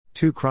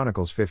2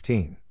 Chronicles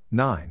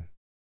 15:9.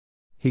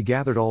 He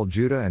gathered all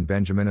Judah and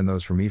Benjamin and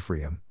those from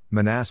Ephraim,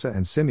 Manasseh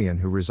and Simeon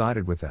who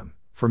resided with them,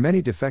 for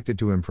many defected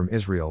to him from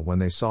Israel when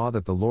they saw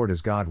that the Lord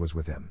his God was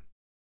with him.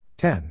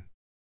 10.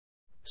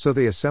 So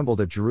they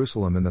assembled at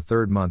Jerusalem in the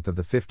 3rd month of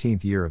the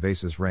 15th year of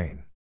Asa's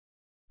reign.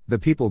 The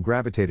people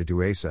gravitated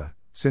to Asa,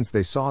 since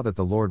they saw that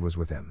the Lord was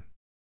with him.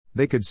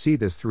 They could see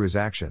this through his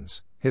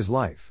actions, his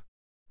life.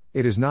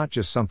 It is not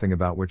just something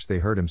about which they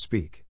heard him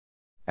speak.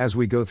 As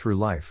we go through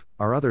life,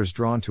 are others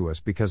drawn to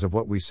us because of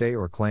what we say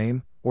or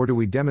claim, or do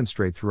we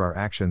demonstrate through our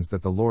actions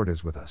that the Lord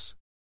is with us?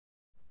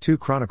 2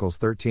 Chronicles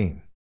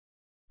 13.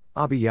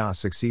 Abijah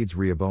succeeds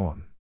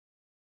Rehoboam.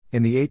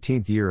 In the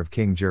 18th year of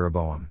King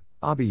Jeroboam,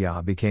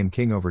 Abijah became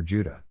king over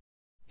Judah.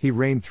 He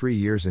reigned 3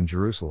 years in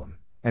Jerusalem,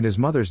 and his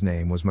mother's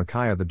name was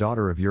Micaiah the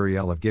daughter of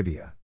Uriel of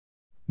Gibeah.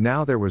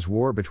 Now there was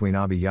war between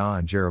Abijah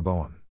and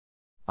Jeroboam.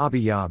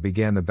 Abijah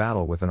began the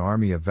battle with an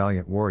army of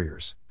valiant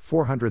warriors,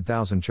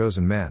 400,000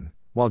 chosen men,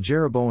 while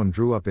Jeroboam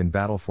drew up in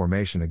battle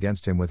formation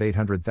against him with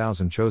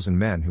 800,000 chosen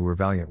men who were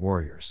valiant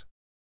warriors.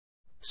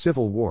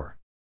 Civil War.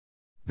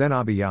 Then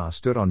Abijah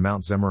stood on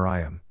Mount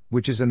Zemaraim,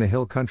 which is in the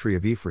hill country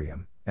of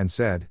Ephraim, and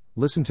said,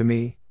 "Listen to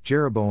me,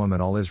 Jeroboam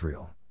and all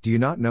Israel. Do you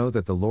not know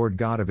that the Lord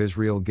God of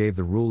Israel gave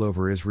the rule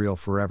over Israel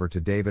forever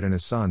to David and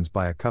his sons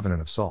by a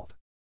covenant of salt?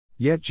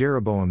 Yet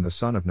Jeroboam the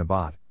son of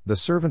Nebat, the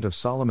servant of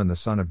Solomon the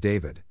son of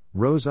David,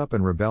 rose up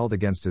and rebelled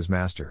against his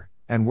master,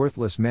 and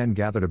worthless men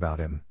gathered about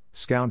him,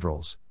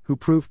 scoundrels, who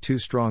proved too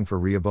strong for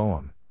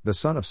Rehoboam, the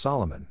son of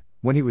Solomon,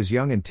 when he was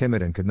young and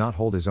timid and could not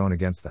hold his own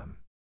against them.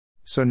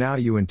 So now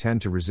you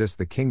intend to resist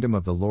the kingdom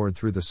of the Lord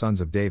through the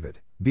sons of David,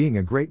 being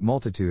a great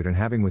multitude and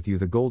having with you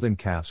the golden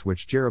calves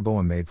which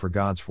Jeroboam made for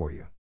gods for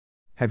you.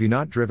 Have you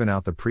not driven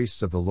out the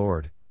priests of the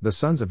Lord, the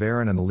sons of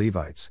Aaron and the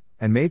Levites,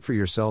 and made for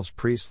yourselves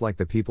priests like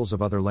the peoples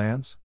of other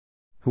lands?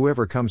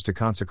 Whoever comes to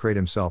consecrate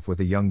himself with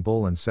a young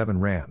bull and 7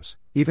 rams,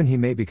 even he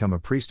may become a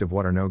priest of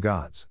what are no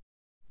gods.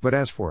 But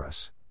as for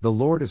us, the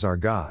Lord is our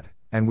God,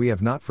 and we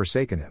have not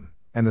forsaken him,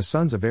 and the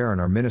sons of Aaron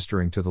are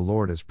ministering to the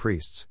Lord as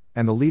priests,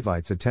 and the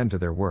Levites attend to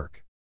their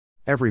work.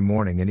 Every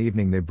morning and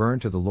evening they burn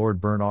to the Lord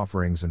burnt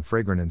offerings and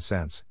fragrant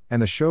incense,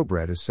 and the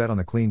showbread is set on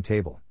the clean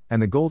table,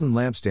 and the golden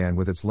lampstand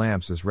with its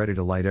lamps is ready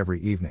to light every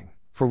evening,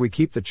 for we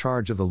keep the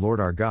charge of the Lord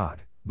our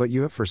God, but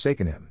you have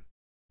forsaken him.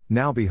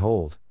 Now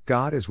behold,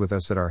 God is with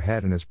us at our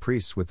head and as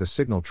priests with the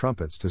signal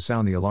trumpets to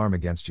sound the alarm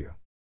against you.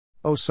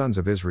 O sons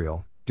of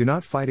Israel, do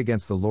not fight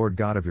against the Lord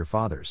God of your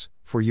fathers,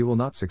 for you will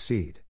not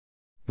succeed.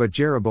 But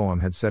Jeroboam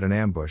had set an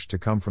ambush to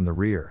come from the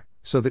rear,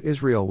 so that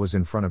Israel was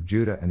in front of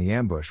Judah and the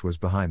ambush was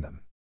behind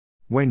them.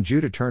 When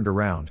Judah turned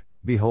around,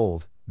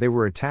 behold, they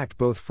were attacked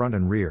both front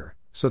and rear,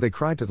 so they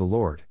cried to the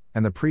Lord,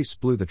 and the priests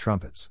blew the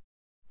trumpets.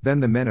 Then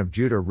the men of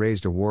Judah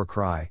raised a war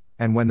cry,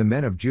 and when the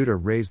men of Judah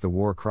raised the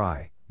war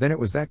cry, then it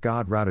was that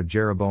God routed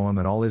Jeroboam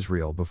and all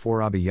Israel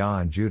before Abijah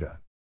and Judah.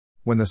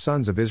 When the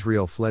sons of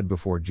Israel fled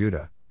before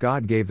Judah,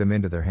 God gave them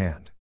into their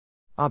hand.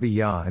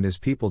 Abijah and his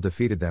people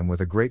defeated them with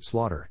a great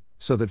slaughter,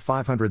 so that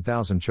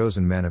 500,000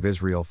 chosen men of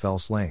Israel fell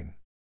slain.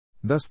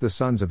 Thus the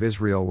sons of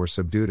Israel were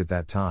subdued at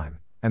that time,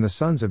 and the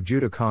sons of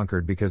Judah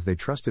conquered because they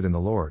trusted in the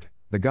Lord,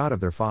 the God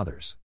of their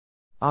fathers.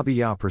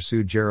 Abijah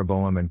pursued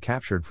Jeroboam and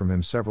captured from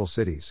him several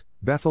cities,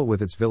 Bethel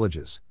with its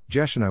villages,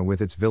 Jeshanah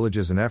with its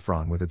villages and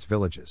Ephron with its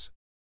villages.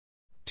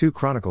 2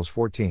 Chronicles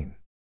 14.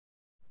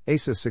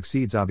 Asa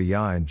succeeds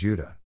Abijah in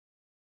Judah.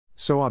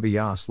 So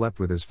Abijah slept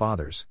with his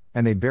fathers,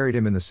 and they buried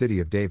him in the city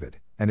of David,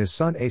 and his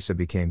son Asa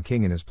became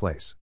king in his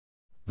place.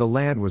 The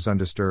land was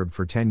undisturbed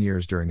for 10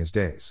 years during his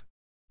days.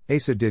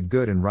 Asa did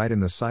good and right in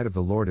the sight of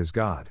the Lord his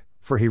God,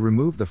 for he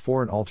removed the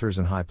foreign altars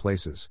and high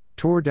places,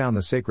 tore down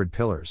the sacred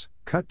pillars,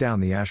 cut down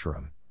the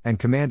Asherim, and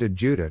commanded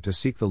Judah to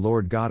seek the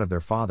Lord God of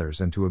their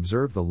fathers and to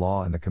observe the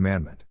law and the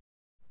commandment.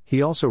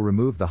 He also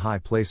removed the high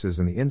places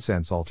and the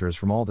incense altars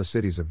from all the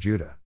cities of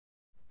Judah.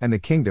 And the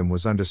kingdom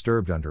was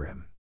undisturbed under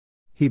him.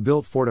 He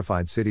built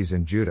fortified cities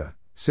in Judah,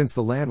 since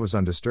the land was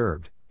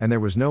undisturbed, and there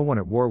was no one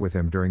at war with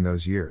him during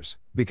those years,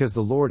 because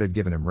the Lord had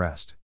given him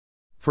rest.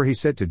 For he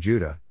said to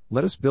Judah,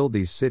 "Let us build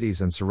these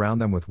cities and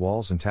surround them with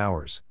walls and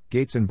towers,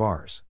 gates and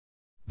bars.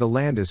 The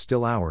land is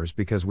still ours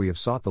because we have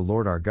sought the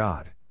Lord our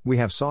God, we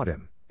have sought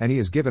him, and he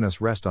has given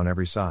us rest on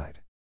every side."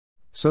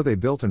 So they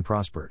built and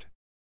prospered.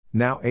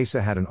 Now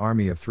Asa had an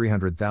army of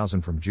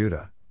 300,000 from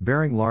Judah,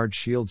 bearing large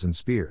shields and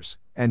spears,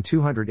 and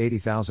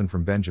 280,000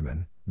 from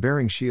Benjamin,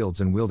 bearing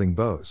shields and wielding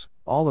bows,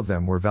 all of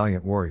them were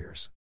valiant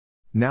warriors.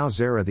 Now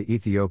Zerah the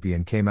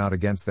Ethiopian came out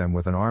against them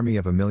with an army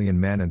of 1,000,000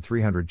 men and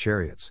 300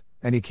 chariots,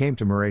 and he came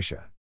to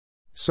Mareshah.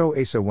 So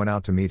Asa went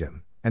out to meet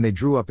him, and they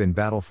drew up in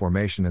battle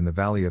formation in the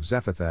valley of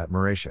Zephathah at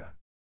Mareshah.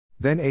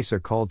 Then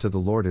Asa called to the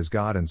Lord his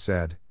God and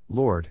said,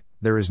 "Lord,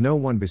 there is no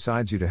one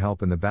besides you to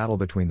help in the battle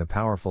between the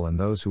powerful and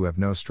those who have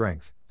no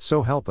strength,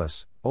 so help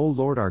us, O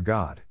Lord our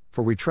God,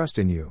 for we trust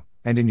in you,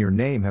 and in your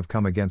name have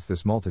come against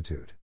this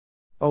multitude.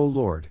 O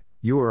Lord,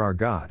 you are our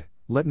God,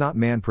 let not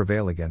man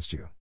prevail against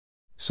you."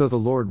 So the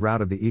Lord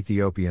routed the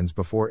Ethiopians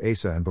before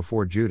Asa and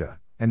before Judah,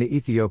 and the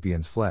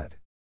Ethiopians fled.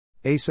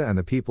 Asa and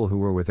the people who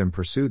were with him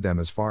pursued them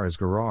as far as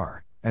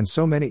Gerar, and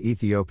so many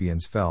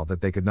Ethiopians fell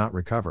that they could not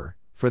recover,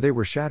 for they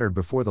were shattered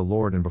before the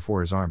Lord and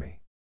before his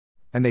army.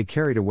 And they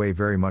carried away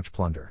very much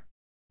plunder.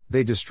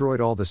 They destroyed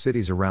all the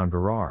cities around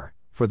Gerar,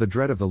 for the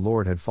dread of the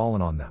Lord had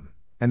fallen on them,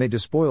 and they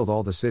despoiled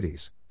all the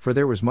cities, for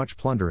there was much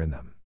plunder in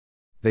them.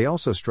 They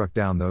also struck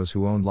down those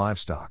who owned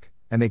livestock,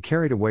 and they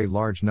carried away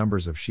large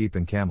numbers of sheep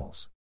and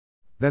camels.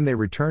 Then they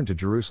returned to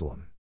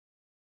Jerusalem.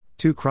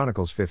 2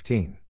 Chronicles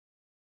 15.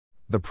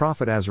 The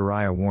prophet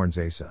Azariah warns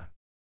Asa.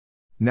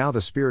 Now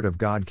the Spirit of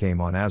God came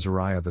on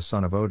Azariah the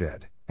son of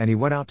Oded, and he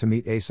went out to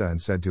meet Asa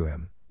and said to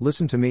him,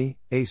 Listen to me,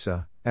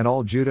 Asa, and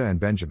all Judah and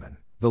Benjamin,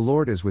 the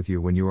Lord is with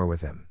you when you are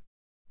with him.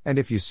 And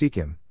if you seek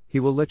him, he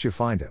will let you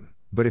find him,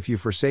 but if you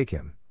forsake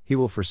him, he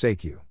will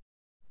forsake you.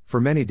 For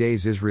many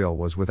days Israel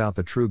was without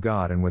the true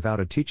God and without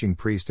a teaching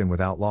priest and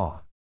without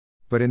law.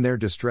 But in their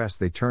distress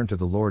they turned to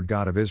the Lord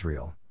God of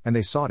Israel, and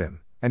they sought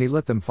him, and he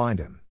let them find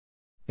him.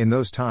 In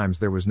those times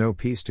there was no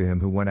peace to him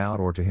who went out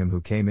or to him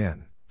who came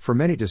in, for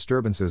many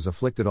disturbances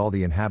afflicted all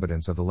the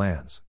inhabitants of the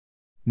lands.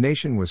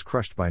 Nation was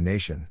crushed by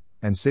nation,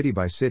 and city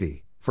by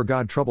city, for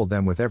God troubled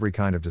them with every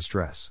kind of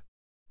distress.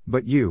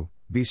 But you,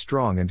 be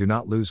strong and do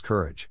not lose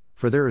courage,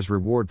 for there is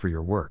reward for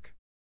your work.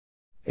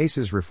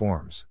 Asa's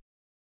reforms.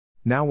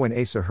 Now when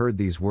Asa heard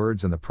these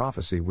words and the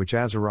prophecy which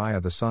Azariah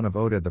the son of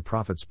Oded the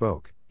prophet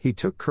spoke, he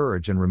took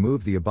courage and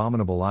removed the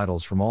abominable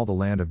idols from all the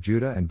land of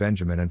Judah and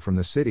Benjamin and from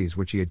the cities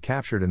which he had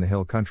captured in the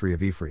hill country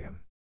of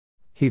Ephraim.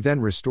 He then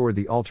restored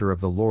the altar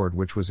of the Lord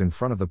which was in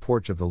front of the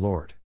porch of the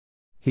Lord.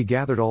 He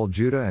gathered all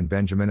Judah and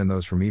Benjamin and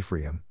those from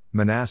Ephraim,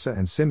 Manasseh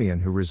and Simeon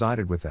who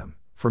resided with them,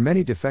 for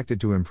many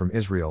defected to him from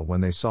Israel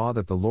when they saw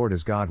that the Lord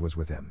his God was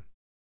with him.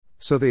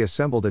 So they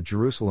assembled at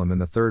Jerusalem in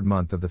the 3rd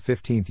month of the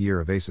 15th year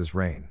of Asa's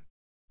reign.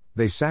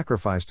 They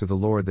sacrificed to the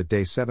Lord that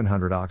day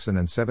 700 oxen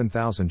and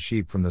 7,000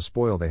 sheep from the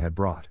spoil they had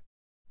brought.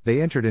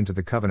 They entered into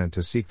the covenant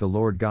to seek the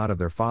Lord God of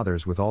their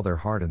fathers with all their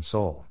heart and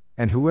soul,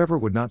 and whoever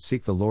would not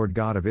seek the Lord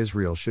God of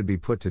Israel should be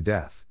put to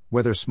death,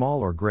 whether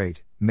small or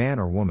great, man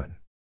or woman.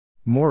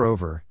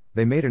 Moreover,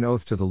 they made an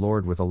oath to the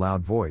Lord with a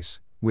loud voice,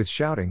 with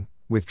shouting,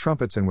 with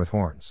trumpets and with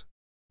horns.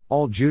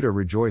 All Judah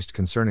rejoiced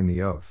concerning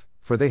the oath,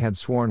 for they had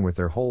sworn with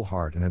their whole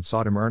heart and had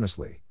sought him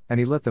earnestly, and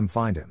he let them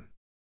find him.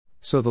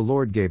 So the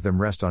Lord gave them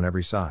rest on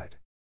every side.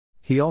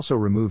 He also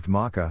removed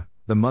Maacah,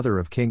 the mother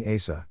of King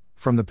Asa,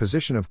 from the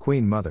position of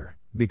queen mother,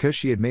 because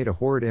she had made a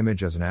horrid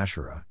image as an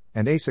Asherah,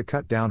 and Asa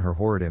cut down her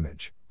horrid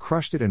image,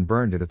 crushed it and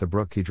burned it at the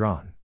brook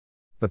Kidron.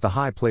 But the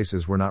high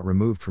places were not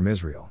removed from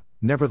Israel,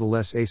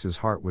 nevertheless Asa's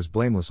heart was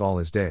blameless all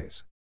his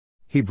days.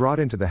 He brought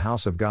into the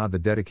house of God the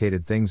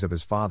dedicated things of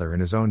his father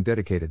and his own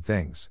dedicated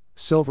things,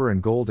 silver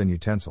and gold and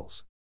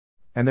utensils.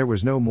 And there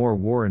was no more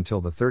war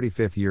until the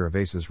 35th year of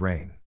Asa's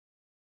reign.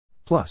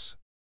 Plus.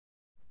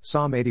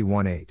 Psalm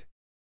 81:8.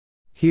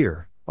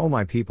 Hear, O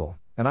my people,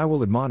 and I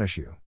will admonish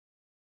you.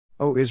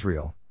 O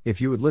Israel, if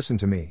you would listen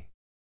to me.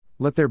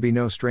 Let there be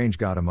no strange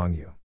God among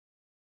you.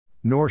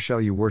 Nor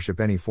shall you worship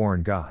any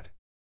foreign god.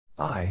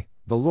 I,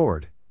 the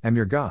Lord, am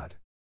your God,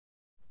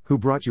 who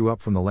brought you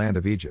up from the land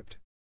of Egypt.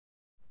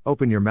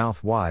 Open your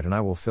mouth wide and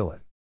I will fill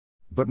it.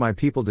 But my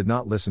people did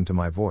not listen to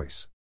my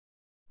voice.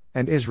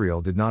 And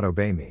Israel did not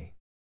obey me.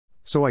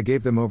 So I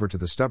gave them over to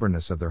the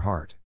stubbornness of their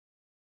heart,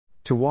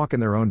 to walk in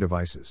their own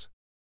devices.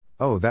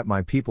 Oh, that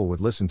my people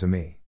would listen to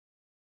me.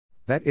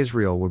 That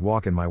Israel would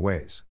walk in my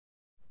ways.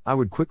 I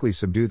would quickly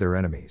subdue their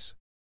enemies,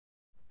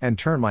 and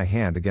turn my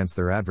hand against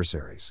their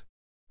adversaries.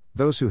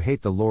 Those who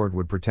hate the Lord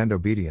would pretend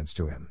obedience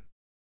to him,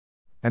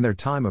 and their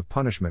time of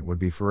punishment would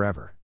be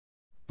forever.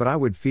 But I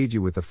would feed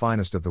you with the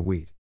finest of the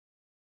wheat,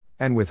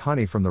 and with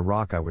honey from the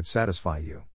rock I would satisfy you.